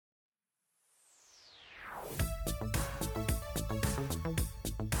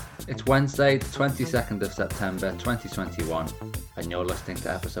It's Wednesday, the 22nd of September 2021, and you're listening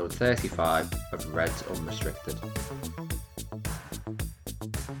to episode 35 of Reds Unrestricted.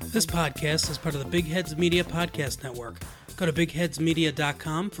 This podcast is part of the Big Heads Media Podcast Network. Go to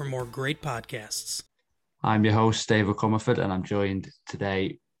bigheadsmedia.com for more great podcasts. I'm your host, David Comerford, and I'm joined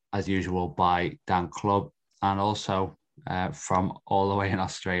today, as usual, by Dan Clubb, and also from all the way in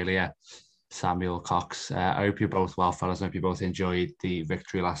Australia, Samuel Cox. I hope you're both well, fellas. I hope you both enjoyed the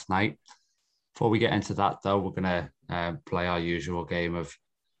victory last night. Before we get into that, though, we're going to play our usual game of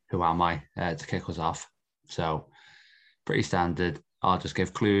Who Am I to kick us off. So, pretty standard. I'll just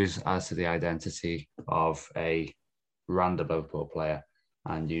give clues as to the identity of a random Liverpool player,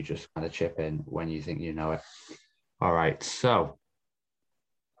 and you just kind of chip in when you think you know it. All right, so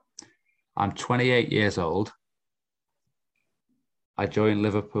I'm 28 years old. I joined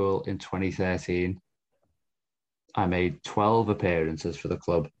Liverpool in 2013. I made 12 appearances for the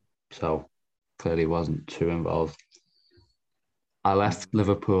club, so clearly wasn't too involved. I left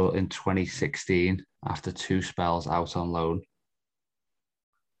Liverpool in 2016 after 2 spells out on loan.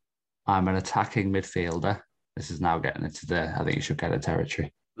 I'm an attacking midfielder. This is now getting into the I think you should get it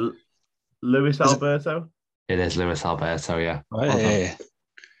territory. Luis Alberto? It is Luis Alberto, yeah. Hey.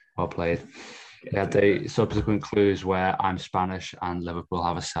 Well played. We had the subsequent clues where I'm Spanish and Liverpool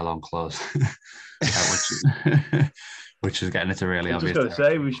have a sell-on clause, which is getting into really obvious. I was just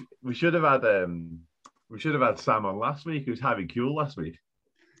going to say we should have had Sam on last week. It was Harry Kuehl last week.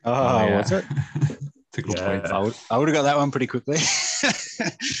 Oh, yeah. Was it? It's a good point. I would have got that one pretty quickly.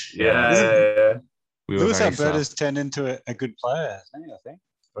 Yeah. Luis Alberto's turned into a good player, hasn't he, I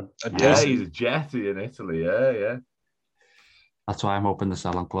think? He's a jetty in Italy. Yeah. That's why I'm hoping the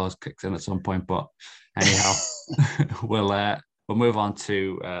sell-on clause kicks in at some point. But anyhow, we'll move on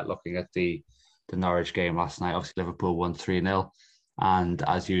to looking at the Norwich game last night. Obviously, Liverpool won 3-0. And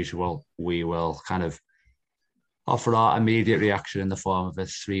as usual, we will kind of offer our immediate reaction in the form of a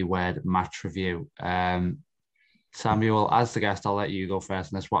 3-word match review. Samuel, as the guest, I'll let you go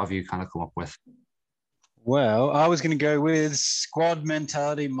first on this. What have you kind of come up with? Well, I was going to go with squad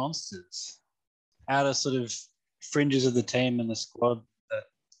mentality monsters. Out of sort of fringes of the team and the squad, that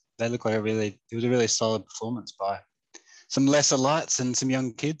they look like it was a really solid performance by some lesser lights and some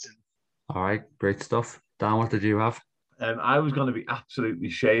young kids. All right, great stuff. Dan, what did you have? I was going to be absolutely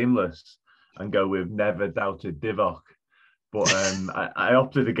shameless and go with never doubted Divock, but I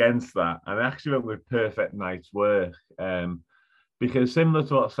opted against that, and I actually went with perfect night's work, because similar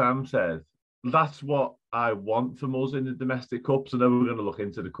to what Sam said, that's what I want from us in the domestic cups. I know we're going to look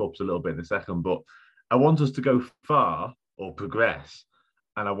into the cups a little bit in a second, but I want us to go far or progress,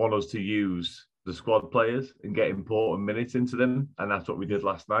 and I want us to use the squad players and get important minutes into them, and that's what we did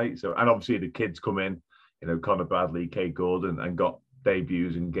last night. So, and obviously the kids come in, Connor Bradley, Kate Gordon, and got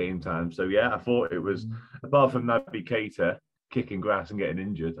debuts in game time. So yeah, I thought it was, apart from Naby Keita kicking grass and getting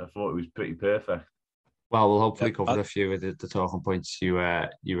injured, I thought it was pretty perfect. Well, we'll hopefully cover a few of the talking points you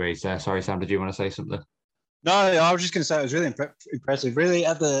raised there. Sorry, Sam, did you want to say something? No, I was just going to say it was really impressive. Really,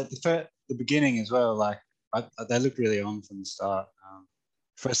 at the beginning as well, like they looked really on from the start.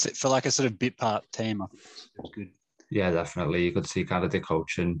 For like a sort of bit part team, I think it was good. Yeah, definitely. You could see kind of the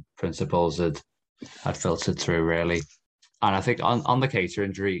coaching principles had filtered through really. And I think on the Keita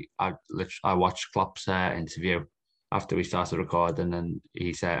injury, I watched Klopp's interview after we started recording, and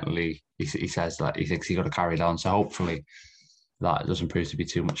he says that he thinks he got to carry it on. So hopefully that doesn't prove to be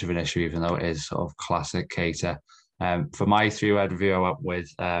too much of an issue, even though it is sort of classic Keita. For my 3-word review, I went with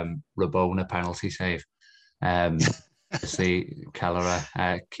Rabona penalty save. Obviously, Keller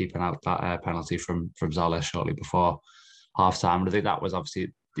keeping out that penalty from Zola shortly before half-time. And I think that was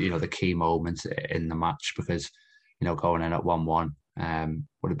obviously, the key moment in the match, because, going in at 1-1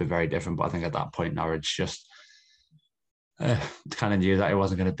 would have been very different. But I think at that point, Norwich just kind of knew that it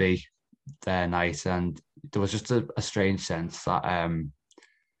wasn't going to be their night. And there was just a strange sense that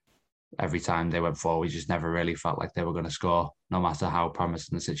every time they went forward, we just never really felt like they were going to score, no matter how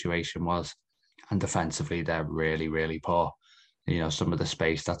promising the situation was. And defensively, they're really, really poor. Some of the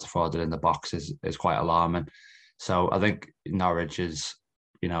space that's afforded in the box is quite alarming. So I think Norwich's,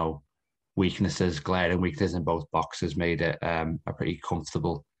 glaring weaknesses in both boxes made it a pretty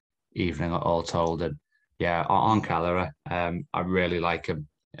comfortable evening all told. And yeah, on Keller, I really like him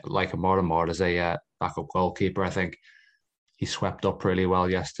more and more as a backup goalkeeper. I think he swept up really well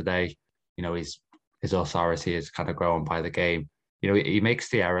yesterday. His authority is kind of grown by the game. He makes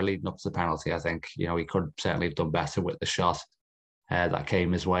the error leading up to the penalty. I think, he could certainly have done better with the shot that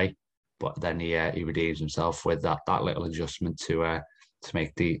came his way. But then he redeems himself with that little adjustment to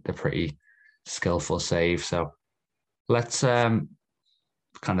make the pretty skillful save. So Let's kind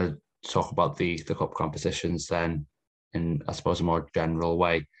of talk about the cup competitions then in, I suppose, a more general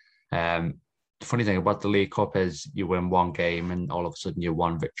way. The funny thing about the League Cup is you win one game and all of a sudden you're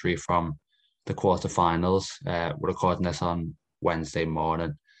one victory from the quarterfinals. We're recording this on Wednesday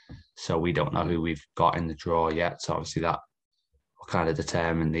morning, so we don't know who we've got in the draw yet. So obviously that will kind of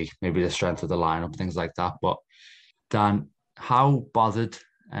determine maybe the strength of the lineup, things like that. But Dan, how bothered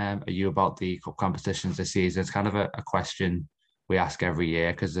are you about the cup competitions this season? It's kind of a question we ask every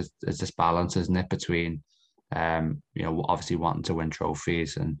year because there's this balance, isn't it, between obviously wanting to win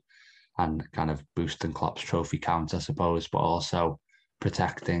trophies and kind of boosting Klopp's trophy count, I suppose, but also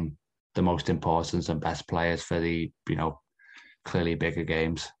protecting the most important and best players for the clearly bigger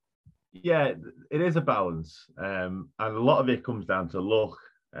games. Yeah, it is a balance, and a lot of it comes down to luck.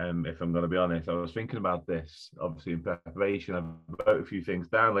 If I'm going to be honest, I was thinking about this obviously in preparation. I wrote a few things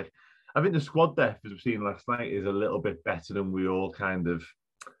down. Like, I think the squad depth, as we've seen last night, is a little bit better than we all kind of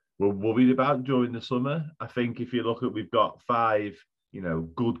were worried about during the summer. I think if you look at, we've got 5,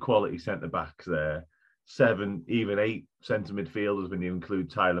 good quality centre backs there, 7, even 8 centre midfielders when you include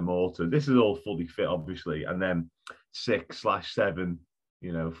Tyler Morton. This is all fully fit, obviously, and then 6/7,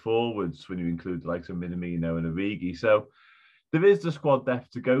 forwards when you include the likes of Minamino and Origi. So there is the squad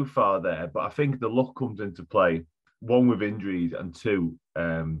depth to go far there, but I think the luck comes into play. 1, with injuries, and 2,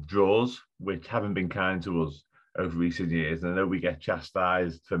 draws, which haven't been kind to us over recent years. And I know we get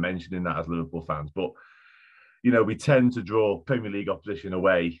chastised for mentioning that as Liverpool fans, but we tend to draw Premier League opposition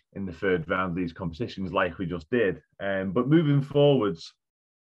away in the third round of these competitions like we just did. But moving forwards,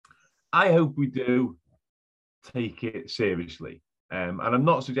 I hope we do take it seriously. And I'm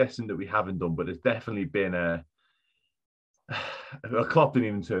not suggesting that we haven't done, but there's definitely been a Klopp didn't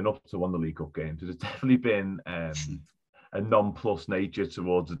even turn up to one of the League Cup games. There's definitely been a non-plus nature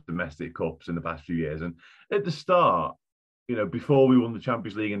towards the domestic cups in the past few years. And at the start, before we won the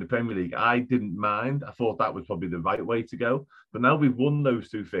Champions League and the Premier League, I didn't mind. I thought that was probably the right way to go. But now we've won those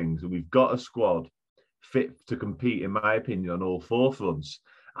 2 things and we've got a squad fit to compete, in my opinion, on all 4 fronts.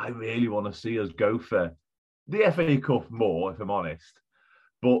 I really want to see us go for the FA Cup more, if I'm honest.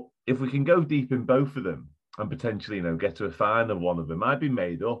 But if we can go deep in both of them and potentially, get to a final of one of them, I'd be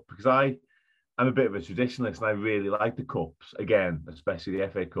made up, because I'm a bit of a traditionalist and I really like the cups, again, especially the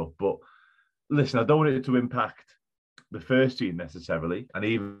FA Cup. But listen, I don't want it to impact the first team necessarily. And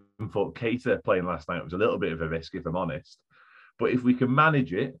even thought Keita playing last night was a little bit of a risk, if I'm honest. But if we can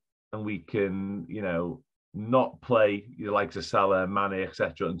manage it and we can, not play the likes of Salah, Mane,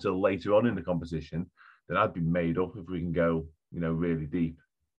 etc. until later on in the competition, then I'd be made up if we can go, really deep.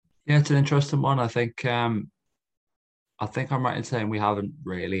 Yeah, it's an interesting one. I think I'm right in saying we haven't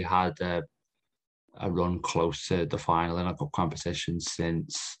really had a run close to the final in a cup competition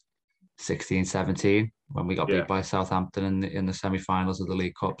since 16-17 when we got beat by Southampton in the semi-finals of the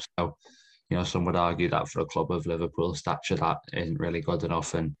League Cup. So, some would argue that for a club of Liverpool stature, that isn't really good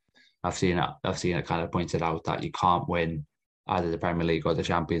enough. And I've seen it kind of pointed out that you can't win either the Premier League or the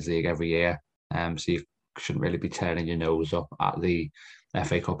Champions League every year. So you shouldn't really be turning your nose up at the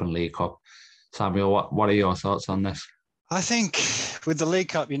FA Cup and League Cup. Samuel, what are your thoughts on this? I think with the League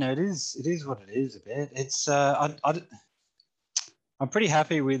Cup, it is what it is a bit. It's I'm pretty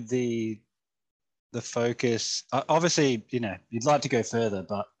happy with the focus. Obviously, you'd like to go further,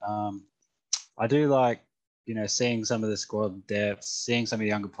 but I do like, seeing some of the squad depth, seeing some of the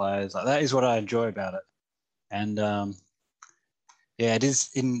younger players. Like, that is what I enjoy about it. And it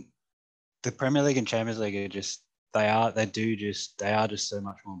is in the Premier League and Champions League are just they are just so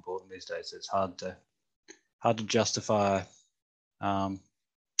much more important these days. It's hard to justify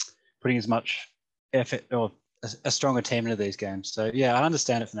putting as much effort or a stronger team into these games. So yeah, I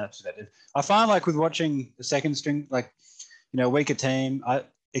understand it from that perspective. I find, like, with watching the second string, like, weaker team,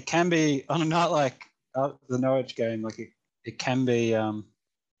 it can be on a night like the Norwich game, like it can be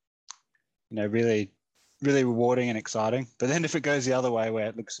really, really rewarding and exciting. But then if it goes the other way, where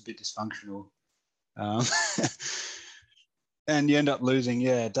it looks a bit dysfunctional, and you end up losing,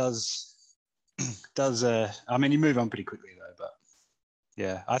 it does. I mean, you move on pretty quickly though. But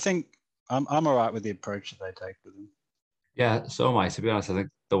yeah, I think I'm all right with the approach that they take with them. Yeah, so am I. To be honest, I think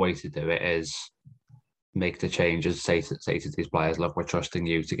the way to do it is make the changes. Say to these players, look, we're trusting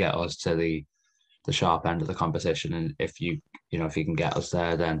you to get us to the sharp end of the competition, and if you can get us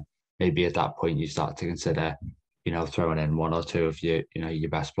there, then maybe at that point you start to consider, throwing in 1 or 2 of your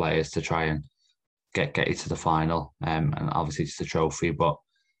best players to try and get you to the final, and obviously to the trophy. But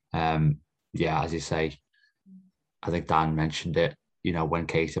as you say, I think Dan mentioned it. When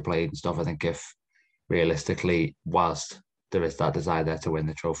Keita played and stuff, I think if realistically, whilst there is that desire there to win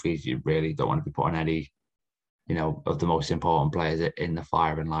the trophies, you really don't want to be putting any of the most important players in the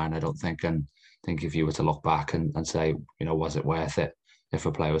firing line, I don't think. And I think if you were to look back and say, was it worth it if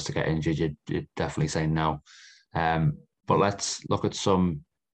a player was to get injured, you'd definitely say no. But let's look at some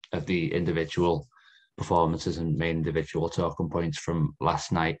of the individual performances and main individual talking points from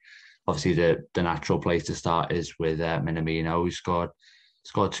last night. Obviously, the natural place to start is with Minamino, who scored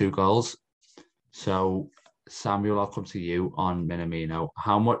 2 goals. So, Samuel, I'll come to you on Minamino.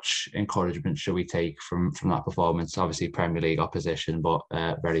 How much encouragement should we take from that performance? Obviously, Premier League opposition, but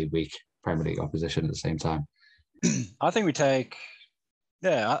very weak Premier League opposition at the same time. I think we take...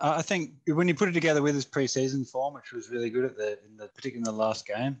 Yeah, I think when you put it together with his pre-season form, which was really good particularly in the last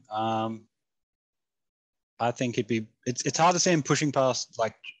game, I think it's hard to see him pushing past,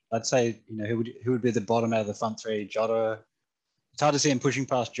 like, I'd say, who would be the bottom out of the front three, Jota. It's hard to see him pushing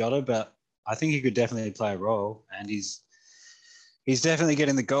past Jota, but I think he could definitely play a role, and he's definitely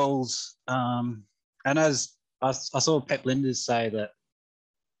getting the goals. And as I saw Pep Linders say that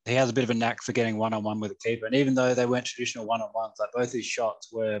he has a bit of a knack for getting one-on-one with a keeper. And even though they weren't traditional one-on-ones, like both his shots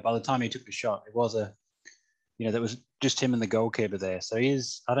were, by the time he took the shot, it was that was just him and the goalkeeper there. So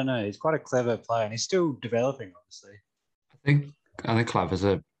he's quite a clever player, and he's still developing, obviously. I think clever's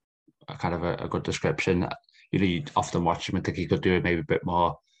a kind of a good description. You often watch him and think he could do it maybe a bit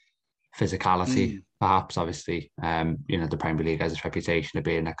more physicality, perhaps. Obviously, the Premier League has its reputation of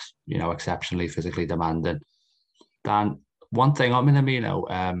being, exceptionally physically demanding. Dan, one thing on Minamino,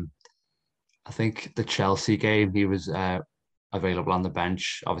 I think the Chelsea game, he was available on the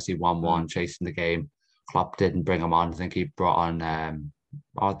bench, obviously 1-1, chasing the game. Klopp didn't bring him on. I think he brought on, I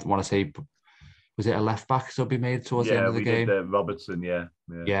want to say, was it a left-back sub he made towards the end of the game? Yeah, we did Robertson, yeah.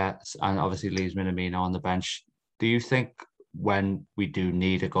 Yeah, and obviously leaves Minamino on the bench. Do you think when we do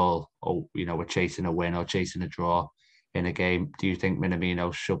need a goal, or, we're chasing a win or chasing a draw in a game, do you think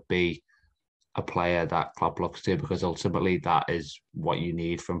Minamino should be a player that Klopp looks to, because ultimately that is what you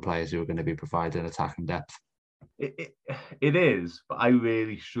need from players who are going to be providing attacking depth? It is, but I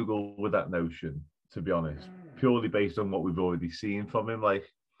really struggle with that notion, to be honest, purely based on what we've already seen from him. Like,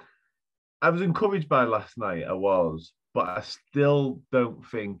 I was encouraged by last night, but I still don't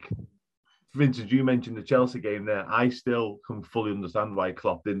think, for instance, you mentioned the Chelsea game there, I still can fully understand why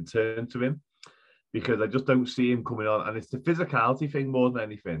Klopp didn't turn to him, because I just don't see him coming on. And it's the physicality thing more than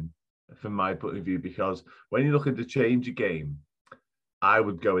anything, from my point of view, because when you're looking to change a game, I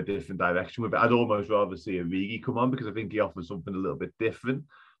would go a different direction with it. I'd almost rather see Origi come on, because I think he offers something a little bit different.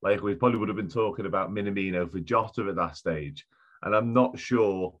 Like, we probably would have been talking about Minamino for Jota at that stage. And I'm not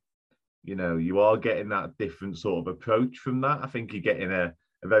sure, you are getting that different sort of approach from that. I think you're getting a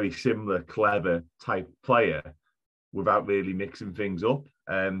very similar, clever type player without really mixing things up.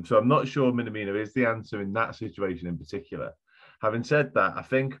 So I'm not sure Minamino is the answer in that situation in particular. Having said that, I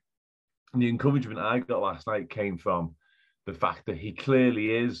think the encouragement I got last night came from the fact that he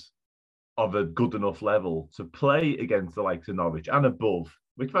clearly is of a good enough level to play against the likes of Norwich and above,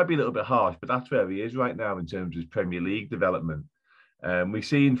 which might be a little bit harsh, but that's where he is right now in terms of his Premier League development. We've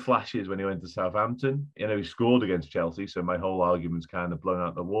seen flashes when he went to Southampton. He scored against Chelsea, so my whole argument's kind of blown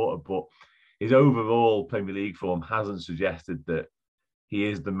out the water. But his overall Premier League form hasn't suggested that he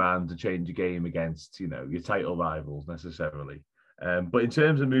is the man to change a game against, your title rivals necessarily. But in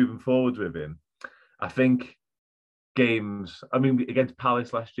terms of moving forward with him, I think against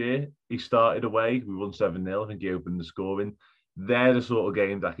Palace last year, he started away. We won 7-0. I think he opened the scoring. They're the sort of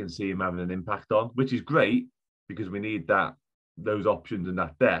games I can see him having an impact on, which is great, because we need those options and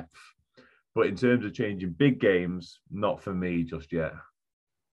that depth. But in terms of changing big games, not for me just yet.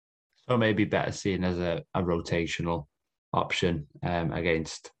 So maybe better seen as a rotational option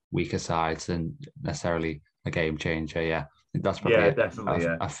against weaker sides than necessarily a game changer. Yeah, I think that's probably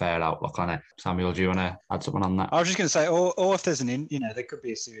a fair outlook on it. Samuel, do you want to add something on that? I was just going to say, or if there's there could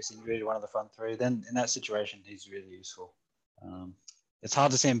be a serious injury to one of the front three, then in that situation, he's really useful. It's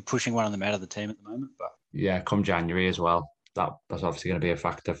hard to see him pushing one of them out of the team at the moment, but yeah, come January as well, that's obviously going to be a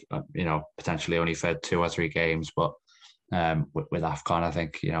factor. Potentially only for 2 or 3 games, but with AFCON, I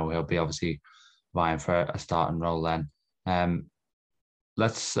think he'll be obviously vying for a starting role then.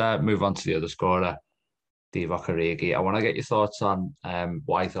 Let's move on to the other scorer, Divock Origi. I want to get your thoughts on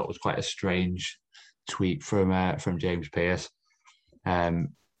what I thought was quite a strange tweet from James Pearce,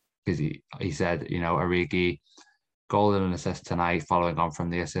 because he said, Origi, goal and an assist tonight, following on from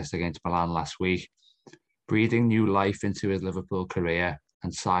the assist against Milan last week, breathing new life into his Liverpool career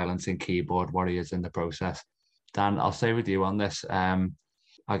and silencing keyboard warriors in the process. Dan, I'll stay with you on this.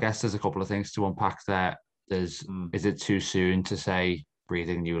 I guess there's a couple of things to unpack there. Is it too soon to say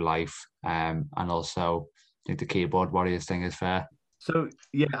breathing new life? And also, I think the keyboard warriors thing is fair. So,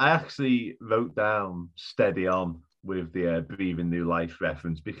 yeah, I actually wrote down steady on with the breathing new life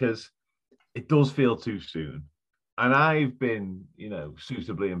reference because it does feel too soon. And I've been,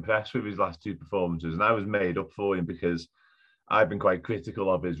 suitably impressed with his last two performances. And I was made up for him because I've been quite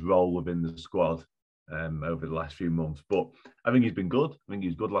critical of his role within the squad over the last few months. But I think he's been good. I think he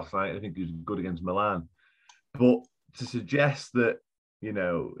was good last night. I think he was good against Milan. But to suggest that,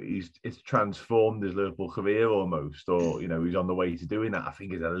 it's transformed his Liverpool career almost, or, he's on the way to doing that, I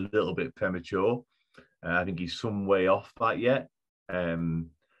think is a little bit premature. I think he's some way off that yet. I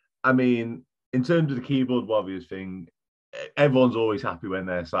mean, in terms of the keyboard warriors thing, everyone's always happy when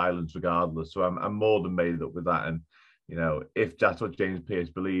they're silenced regardless. So I'm more than made up with that. And, if that's what James Pearce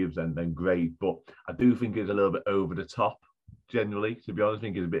believes, then great. But I do think it's a little bit over the top, generally, to be honest. I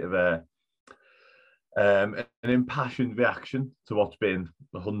think it's a bit of an impassioned reaction to what's been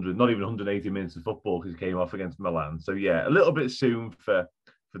 100, not even 180 minutes of football because he came off against Milan. So yeah, a little bit soon for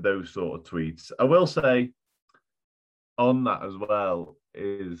those sort of tweets. I will say on that as well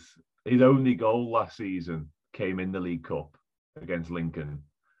is his only goal last season came in the League Cup against Lincoln.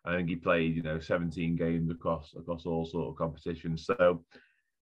 I think he played, 17 games across all sort of competitions. So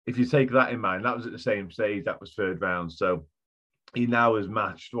if you take that in mind, that was at the same stage, that was third round. So he now has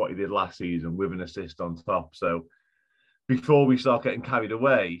matched what he did last season with an assist on top. So before we start getting carried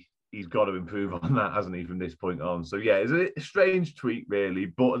away, he's got to improve on that, hasn't he, from this point on? So yeah, it's a strange tweet, really.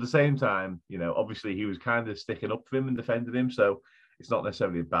 But at the same time, obviously he was kind of sticking up for him and defending him. So it's not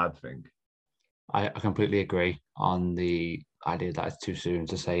necessarily a bad thing. I completely agree on the idea that it's too soon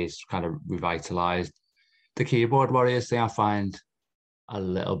to say he's kind of revitalized. The keyboard warriors thing I find a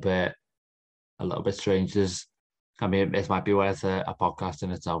little bit strange. It might be worth a podcast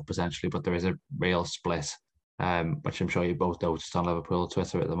in itself potentially, but there is a real split, which I'm sure you both noticed on Liverpool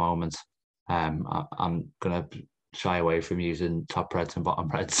Twitter at the moment. I'm going to shy away from using top Preds and bottom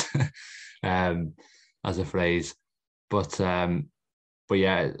Preds as a phrase. But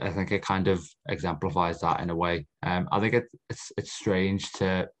yeah, I think it kind of exemplifies that in a way. I think it's strange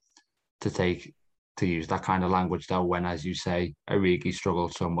to use that kind of language though, when, as you say, Origi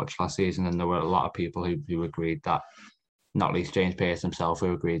struggled so much last season, and there were a lot of people who agreed that, not least James Pearce himself,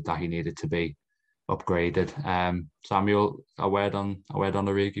 who agreed that he needed to be upgraded. Samuel, a word on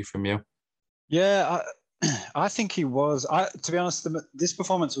Origi from you? Yeah, I think he was. To be honest, this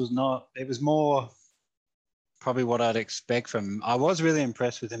performance was not. It was more probably what I'd expect from him. I was really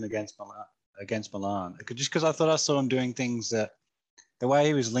impressed with him against Milan, just because I thought I saw him doing things that the way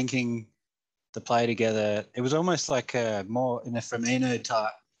he was linking the play together, it was almost like more in a Firmino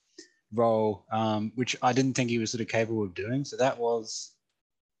type role, which I didn't think he was sort of capable of doing. So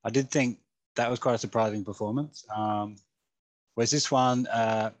I did think that was quite a surprising performance. Whereas this one,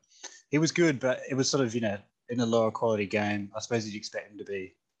 he was good, but it was sort of, in a lower quality game. I suppose you'd expect him to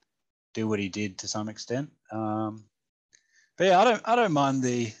do what he did to some extent. But yeah, I don't mind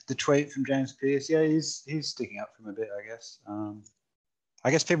the tweet from James Pearce. Yeah, he's sticking up for him a bit, I guess.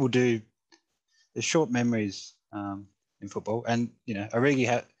 I guess people do. There's short memories in football, and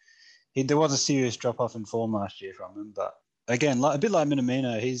Origi there was a serious drop off in form last year from him. But again, a bit like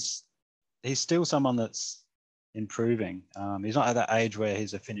Minamino, he's still someone that's improving. He's not at that age where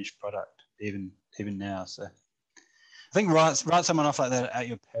he's a finished product, even now. So I think write someone off like that at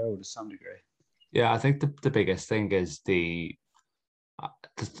your peril to some degree. Yeah, I think the biggest thing is there's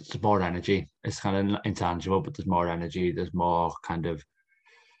more energy. It's kind of intangible, but there's more energy. There's more kind of,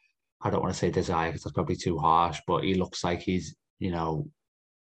 I don't want to say desire because that's probably too harsh, but he looks like he's,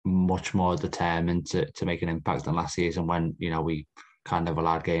 much more determined to make an impact than last season when, we kind of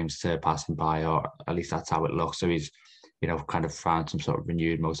allowed games to pass him by, or at least that's how it looks. So he's, kind of found some sort of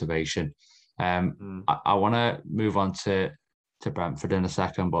renewed motivation. I want to move on to Brentford in a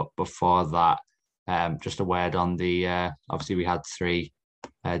second, but before that, just a word on the, obviously we had three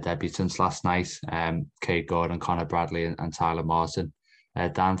debutants last night, Kate Gordon, Connor Bradley and Tyler Martin.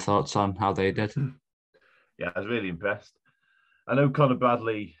 Dan, thoughts on how they did? Yeah, I was really impressed. I know Connor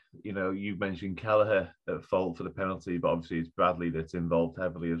Bradley, you mentioned Kelleher at fault for the penalty, but obviously it's Bradley that's involved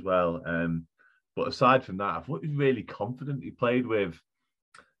heavily as well. But aside from that, I thought he was really confident. He played with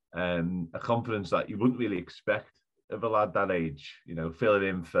a confidence that you wouldn't really expect of a lad that age, filling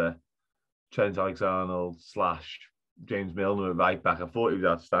in for Trent Alexander / James Milner at right back. I thought he was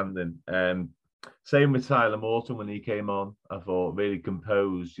outstanding. Same with Tyler Morton when he came on. I thought really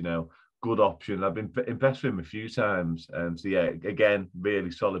composed, good option. I've been impressed with him a few times. So yeah, again, really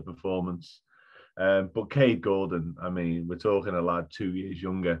solid performance. But Cade Gordon, I mean, we're talking a lad 2 years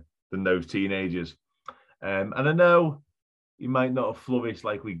younger than those teenagers. And I know he might not have flourished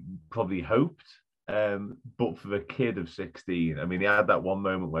like we probably hoped. But for the kid of 16, I mean, he had that one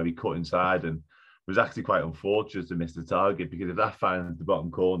moment where he cut inside and was actually quite unfortunate to miss the target, because if that finds the bottom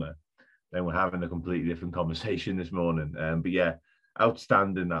corner, then we're having a completely different conversation this morning. But yeah,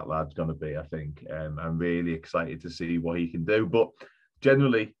 outstanding that lad's going to be, I think. I'm really excited to see what he can do. But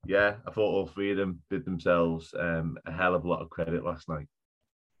generally, yeah, I thought all three of them did themselves a hell of a lot of credit last night.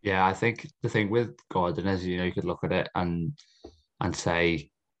 Yeah, I think the thing with Gordon is, you could look at it and say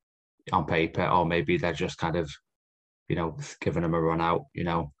on paper, or maybe they're just kind of, giving him a run out,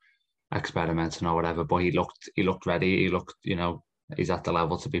 experimenting or whatever. But he looked ready. He looked, he's at the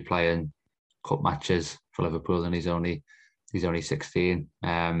level to be playing cup matches for Liverpool, and he's only 16.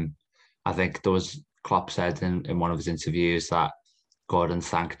 I think there was, Klopp said in one of his interviews that Gordon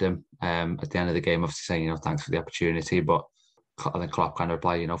thanked him at the end of the game, obviously saying, thanks for the opportunity. But I think Klopp kind of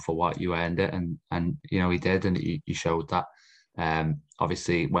replied, for what you earned it, and he did, and he showed that.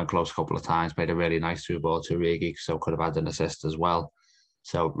 Obviously went close a couple of times, made a really nice through ball to Origi, so could have had an assist as well.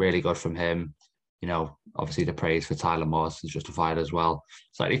 So really good from him. Obviously the praise for Tyler Morris is justified as well.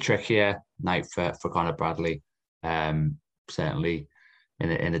 Slightly trickier night for Conor Bradley, certainly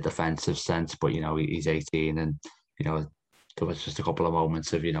in a defensive sense, but he's 18, and there was just a couple of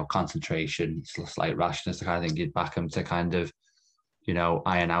moments of concentration, slight rashness, the kind of thing you'd back him to kind of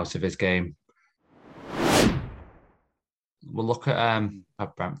iron out of his game. We'll look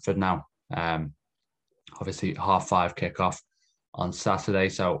at Brentford now. Obviously 5:30 kickoff on Saturday.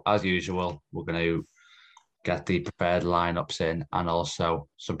 So as usual, we're going to get the prepared lineups in, and also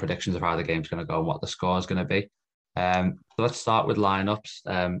some predictions of how the game's going to go and what the score is going to be. So let's start with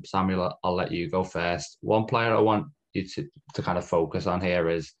lineups. Samuel, I'll let you go first. One player I want you to kind of focus on here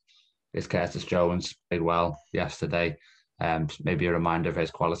is Curtis Jones. Played well yesterday. Maybe a reminder of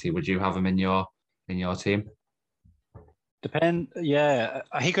his quality. Would you have him in your team? Yeah,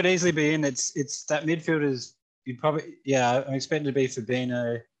 he could easily be in. It's that midfield is, you probably, I'm expecting to be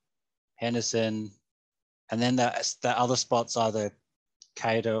Fabinho, Henderson, and then that other spot's either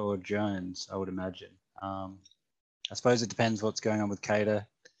Keita or Jones, I would imagine. I suppose it depends what's going on with Keita.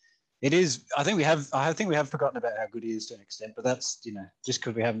 It is, I think we have forgotten about how good he is to an extent, but that's, just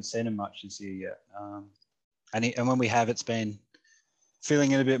because we haven't seen him much this year yet. And when we have, it's been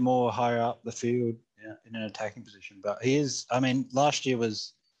feeling it a bit more higher up the field, in an attacking position. But he is, last year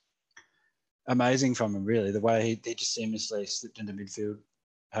was amazing from him, really, the way he just seamlessly slipped into midfield,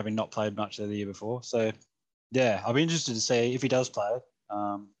 having not played much there the year before. So, yeah, I'll be interested to see if he does play.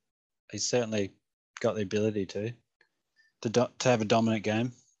 He's certainly got the ability to have a dominant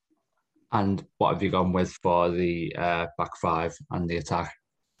game. And what have you gone with for the back five and the attack?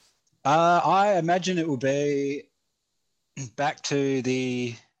 I imagine it will be back to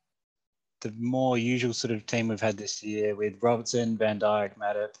the more usual sort of team we've had this year, with Robertson, Van Dijk,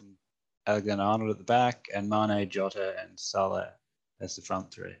 Matip, and Alexander-Arnold at the back, and Mane, Jota, and Salah as the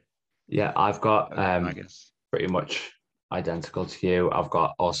front three. Yeah, I've got pretty much identical to you. I've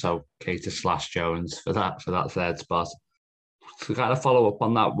got also Keita / Jones for that third spot. To kind of follow up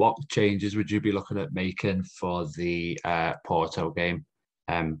on that, what changes would you be looking at making for the Porto game?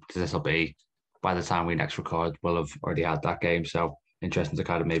 Because this will be, by the time we next record, we'll have already had that game. So interesting to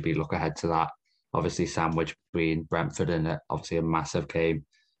kind of maybe look ahead to that. Obviously, sandwich between Brentford and obviously a massive game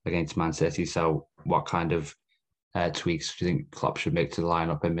against Man City. So what kind of tweaks do you think Klopp should make to the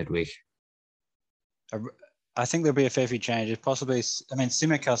lineup in midweek? I think there'll be a fair few changes. Possibly,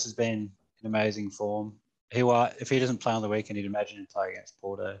 Tsimikas has been in amazing form. If he doesn't play on the weekend, you'd imagine he'd play against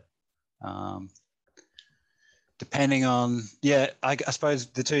Porto. Depending on, I suppose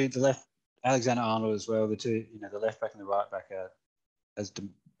the left, Alexander-Arnold as well, the two, the left back and the right back are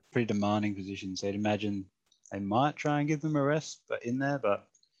pretty demanding positions. So I'd imagine they might try and give them a rest, but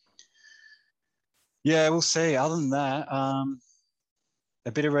yeah, we'll see. Other than that,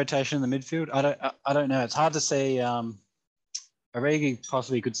 a bit of rotation in the midfield. I don't know. It's hard to see. Origi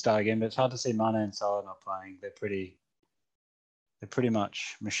possibly could start again, but it's hard to see Mane and Salah not playing. They're pretty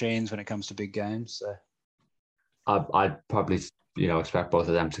much machines when it comes to big games. So I'd probably expect both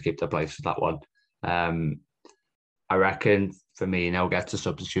of them to keep their place for that one. I reckon Firmino gets a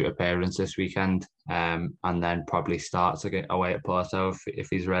substitute appearance this weekend, and then probably starts away at Porto if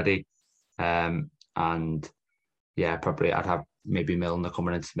he's ready. And yeah, probably I'd have maybe Milner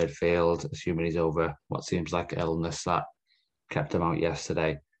coming into midfield, assuming he's over what seems like illness that kept him out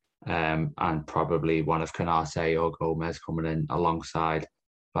yesterday. And probably one of Canate or Gomez coming in alongside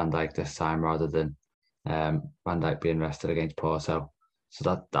Van Dijk this time, rather than Van Dijk being rested against Porto.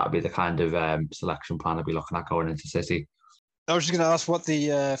 So that'd be the kind of selection plan I'd be looking at going into City. I was just going to ask what the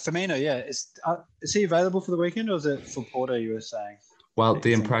Firmino, is he available for the weekend, or is it for Porto you were saying? Well,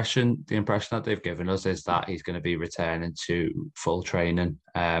 the impression that they've given us is that he's going to be returning to full training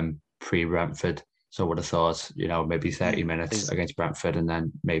pre-Brentford. So I would have thought, maybe 30 minutes against Brentford and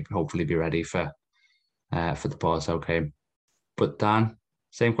then maybe hopefully be ready for the Porto game. But Dan,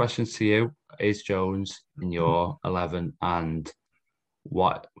 same questions to you. Is Jones in your 11 and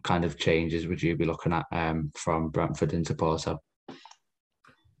what kind of changes would you be looking at from Brentford into Porto?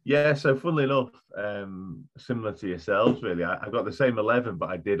 Yeah, so funnily enough, similar to yourselves, really, I got the same 11, but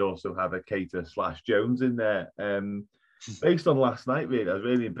I did also have a Keita/Jones in there. Based on last night, really, I was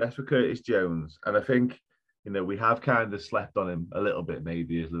really impressed with Curtis Jones. And I think, we have kind of slept on him a little bit,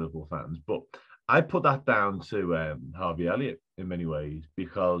 maybe, as Liverpool fans. But I put that down to Harvey Elliott in many ways,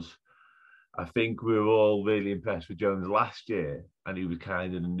 because I think we were all really impressed with Jones last year. And he was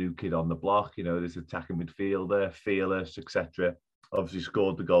kind of the new kid on the block, this attacking midfielder, fearless, etc. Obviously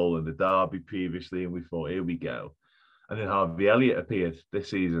scored the goal in the derby previously, and we thought, here we go. And then Harvey Elliott appeared this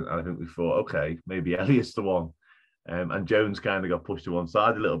season, and I think we thought, okay, maybe Elliott's the one. And Jones kind of got pushed to one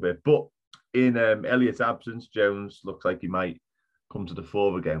side a little bit. But in Elliott's absence, Jones looks like he might come to the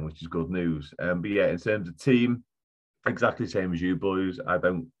fore again, which is good news. But yeah, in terms of team, exactly the same as you boys. I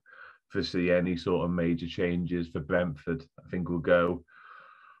don't foresee any sort of major changes for Brentford. I think we'll go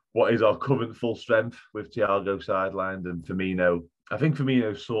what is our current full strength with Thiago sidelined and Firmino. I think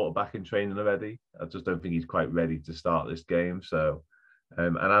Firmino's sort of back in training already. I just don't think he's quite ready to start this game. So,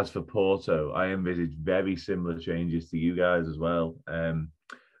 and as for Porto, I envisage very similar changes to you guys as well.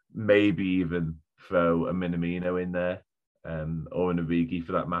 Maybe even throw a Minamino in there, or an Origi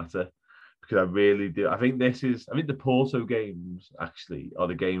for that matter, because I really do. I think the Porto games actually are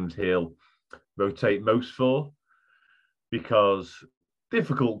the games he'll rotate most for, because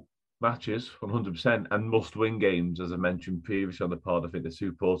difficult matches, 100%, and must-win games, as I mentioned previously on the pod. I think the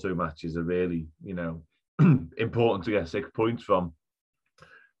two Porto matches are really, important to get 6 points from.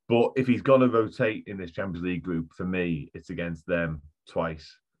 But if he's going to rotate in this Champions League group, for me, it's against them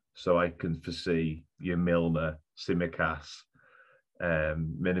twice. So I can foresee your Milner, Tsimikas,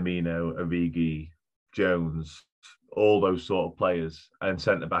 Minamino, Origi, Jones, all those sort of players, and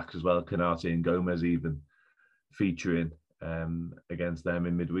centre-backs as well, Canate and Gomez even, featuring against them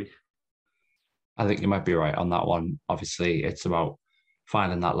in midweek. I think you might be right on that one. Obviously, it's about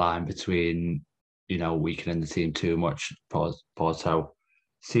finding that line between, weakening the team too much. Porto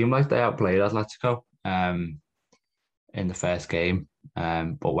seemed like they outplayed Atletico in the first game,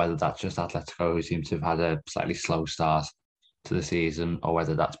 but whether that's just Atletico who seem to have had a slightly slow start to the season, or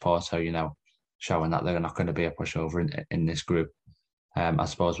whether that's Porto, showing that they're not going to be a pushover in this group, I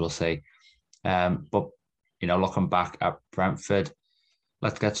suppose we'll see. But looking back at Brentford,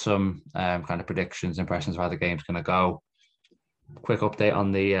 let's get some kind of predictions, impressions of how the game's going to go. Quick update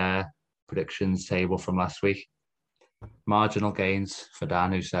on the predictions table from last week. Marginal gains for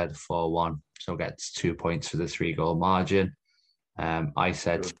Dan, who said 4-1, so gets 2 points for the 3-goal margin. I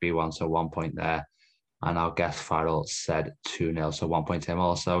said 3-1, so 1 point there. And our guest Farrell said 2-0, so 1 point to him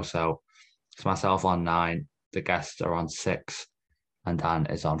also. So it's myself on 9, the guests are on 6, and Dan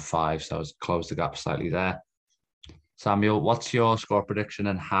is on 5, so it's closed the gap slightly there. Samuel, what's your score prediction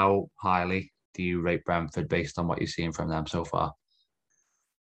and how highly do you rate Brentford based on what you've seen from them so far?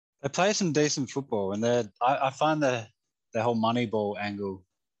 They play some decent football, and I find the whole Moneyball angle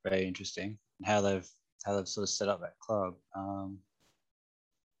very interesting, and how they've sort of set up that club.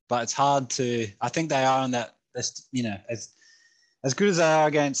 But it's hard to. I think they are in that. As good as they are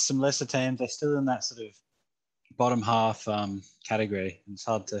against some lesser teams, they're still in that sort of bottom half category. And it's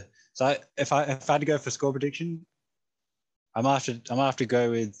hard to. So if I had to go for score prediction, I'm have to go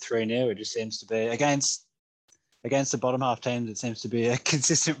with 3-0. It just seems to be against the bottom half teams. It seems to be a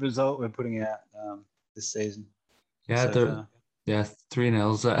consistent result we're putting out this season. Yeah, 3-0.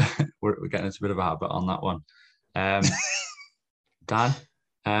 We're getting into a bit of a habit on that one. Dan,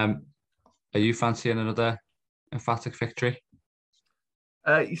 are you fancying another emphatic victory?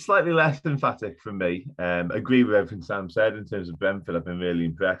 Slightly less emphatic from me. Agree with everything Sam said in terms of Brentford. I've been really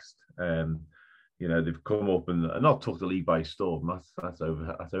impressed. They've come up and not took the league by storm. That's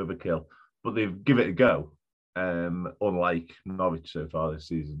overkill. But they've given it a go. Unlike Norwich so far this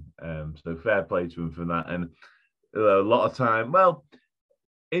season. So fair play to them for that. And a lot of time,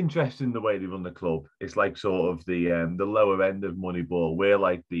 interesting the way they run the club. It's like sort of the lower end of Moneyball. We're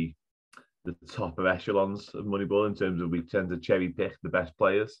like the top echelons of Moneyball in terms of we tend to cherry pick the best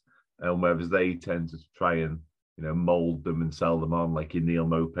players, whereas they tend to try and mould them and sell them on, like your Neil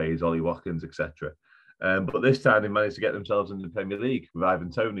Mopes, Ollie Watkins, etc. But this time they managed to get themselves in the Premier League with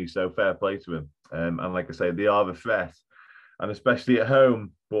Ivan Toney, so fair play to him. And like I say, they are the threat, and especially at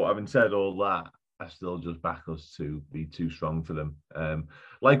home. But having said all that, I still just back us to be too strong for them,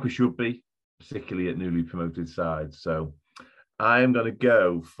 like we should be, particularly at newly promoted sides. So I'm going to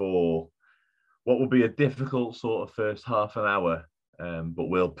go for what will be a difficult sort of first half an hour, but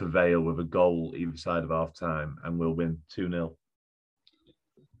we'll prevail with a goal either side of half time and we'll win 2-0.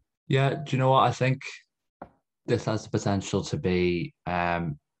 Yeah, do you know what? I think this has the potential to be a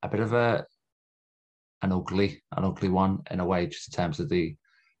bit of an ugly one in a way, just in terms of the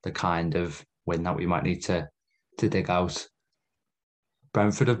kind of win that we might need to dig out.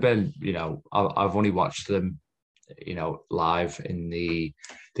 Brentford have been, I've only watched them, live in the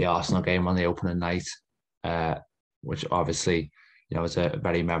Arsenal game on the opening night, which obviously, was a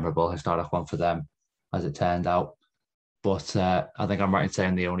very memorable, historic one for them, as it turned out. But I think I'm right in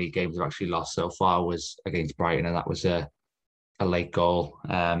saying the only game they've actually lost so far was against Brighton, and that was a late goal.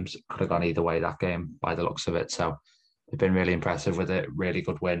 So could have gone either way that game by the looks of it. So they've been really impressive with it. Really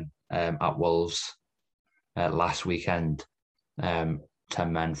good win at Wolves last weekend. 10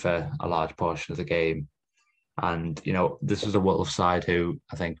 men for a large portion of the game. And, this was a Wolves side who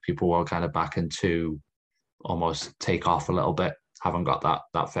I think people were kind of backing to almost take off a little bit, haven't got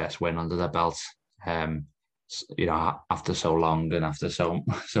that first win under their belt. After so long and after so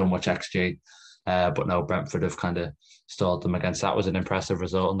much XG. But no, Brentford have kind of stalled them against that. Was an impressive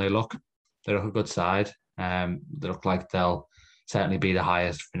result, and they look a good side. They look like they'll certainly be the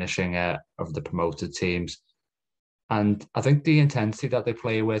highest finishing of the promoted teams. And I think the intensity that they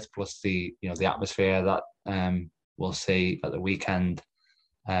play with, plus the atmosphere that we'll see at the weekend,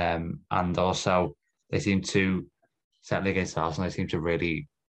 and also they seem to, certainly against Arsenal, they seem to really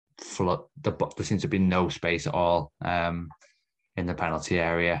flood there seems to be no space at all in the penalty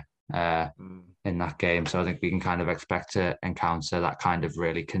area in that game. So I think we can kind of expect to encounter that kind of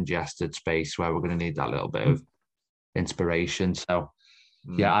really congested space where we're going to need that little bit of inspiration. So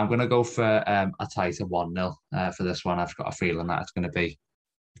yeah, I'm going to go for a tighter 1-0 for this one. I've got a feeling that we're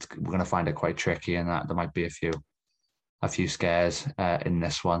going to find it quite tricky, and that there might be a few scares in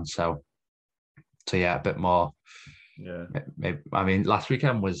this one. So yeah, a bit more. Yeah, maybe, I mean, last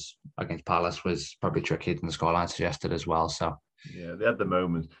weekend was against Palace was probably trickier than the scoreline suggested as well. So yeah, they had the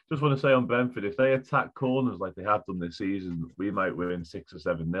moments. Just want to say on Brentford, if they attack corners like they have done this season, we might win 6 or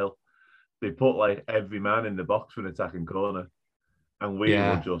 7-0. They put like every man in the box for an attacking corner, and we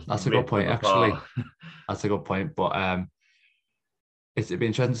will just. That's a good point, actually. That's a good point, but it'd be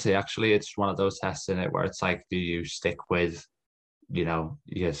interesting to see. Actually, it's one of those tests in it where it's like, do you stick with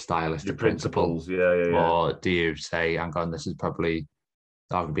your stylistic principles, or do you say, hang on, this is probably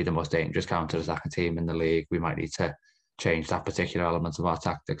arguably the most dangerous counter-attacking team in the league, we might need to change that particular element of our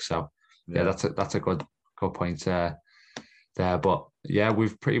tactics. So that's a good point there. But yeah,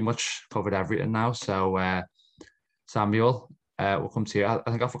 we've pretty much covered everything now. So Samuel, we'll come to you. I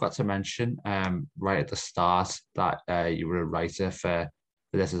think I forgot to mention right at the start that you were a writer for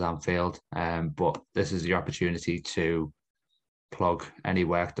This Is Anfield, but this is your opportunity to plug any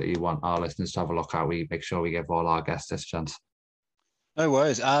work that you want our listeners to have a look at. We make sure we give all our guests this chance. No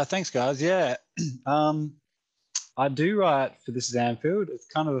worries. Thanks, guys. Yeah, I do write for This Is Anfield. It's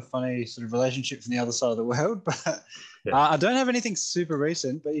kind of a funny sort of relationship from the other side of the world, but I don't have anything super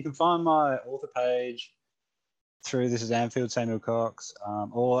recent. But you can find my author page through This Is Anfield, Samuel Cox,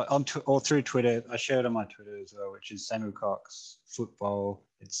 or through Twitter. I share it on my Twitter as well, which is Samuel Cox Football.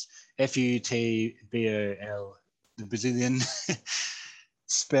 It's FUTBOL, the Brazilian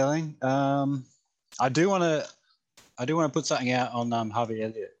spelling. I do want to put something out on Harvey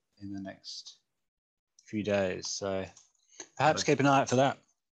Elliott in the next few days, so perhaps keep an eye out for that.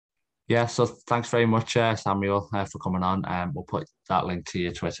 Yeah, so thanks very much, Samuel, for coming on. We'll put that link to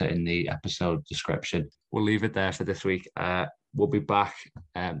your Twitter in the episode description. We'll leave it there for this week. We'll be back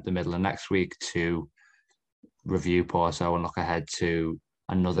the middle of next week to review Porto and look ahead to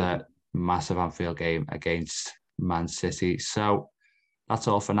another massive Anfield game against Man City. So that's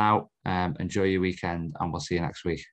all for now. Enjoy your weekend, and we'll see you next week.